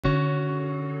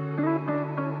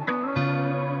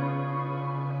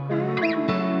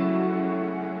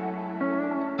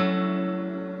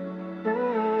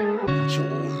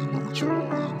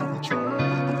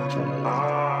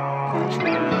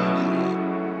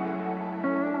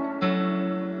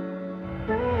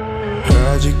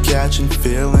Heard you're catching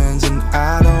feelings, and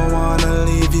I don't wanna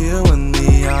leave you in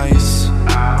the ice.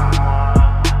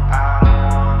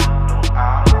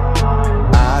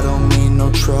 I don't mean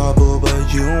no trouble,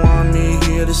 but you want me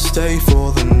here to stay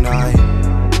for the night.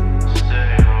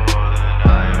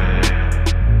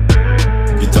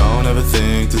 You don't ever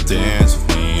think to dance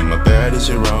with me. My bed is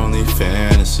your only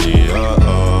fantasy.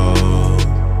 Uh-oh,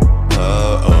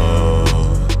 uh-oh.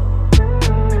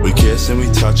 We kiss and we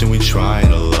touch and we try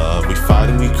to love. We fight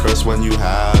and we curse when you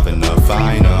have enough.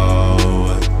 I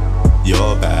know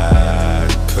you're bad,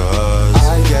 cause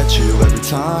I get you every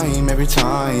time, every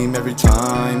time, every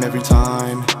time, every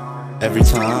time, every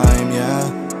time,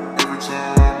 yeah.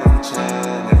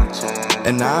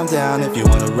 And I'm down if you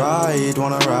wanna ride,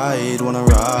 wanna ride, wanna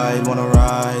ride, wanna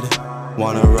ride,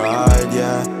 wanna ride,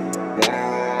 yeah.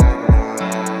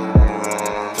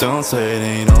 Don't say it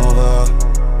ain't over,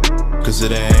 cause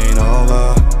it ain't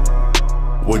over.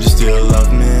 Would you still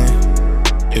love me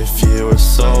if you were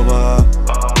sober?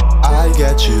 I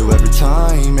get you every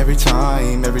time, every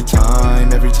time, every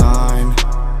time, every time,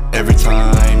 every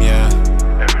time, yeah.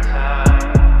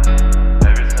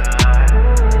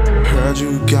 Heard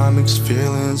you got mixed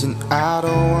feelings, and I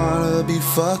don't wanna be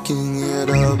fucking it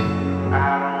up.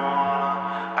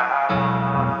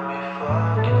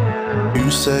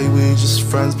 You say we just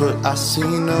friends, but I see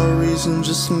no reason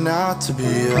just not to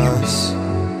be us.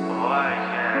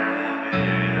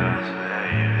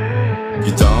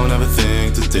 You don't ever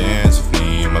think to dance with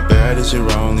me. My bed is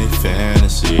your only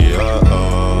fantasy.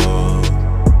 Uh-oh,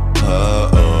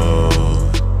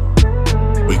 uh-oh.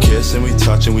 We kiss and we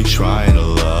touch and we try to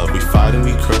love. We fight and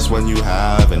we curse when you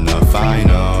have enough. I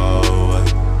know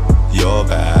you're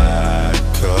bad,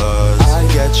 cause I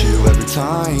get you every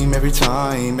time, every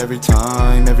time, every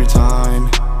time, every time,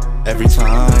 every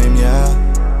time, yeah.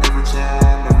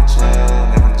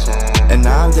 And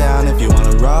I'm down if you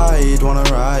wanna ride, wanna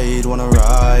ride, wanna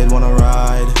ride, wanna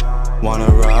ride,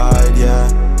 wanna ride, yeah.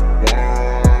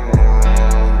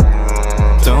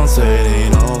 Don't say it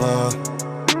ain't over,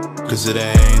 cause it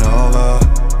ain't over.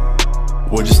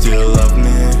 Would you still love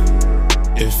me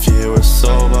if you were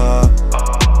sober?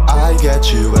 I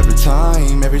get you every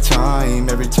time, every time,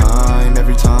 every time,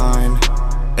 every time,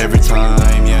 every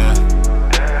time, yeah.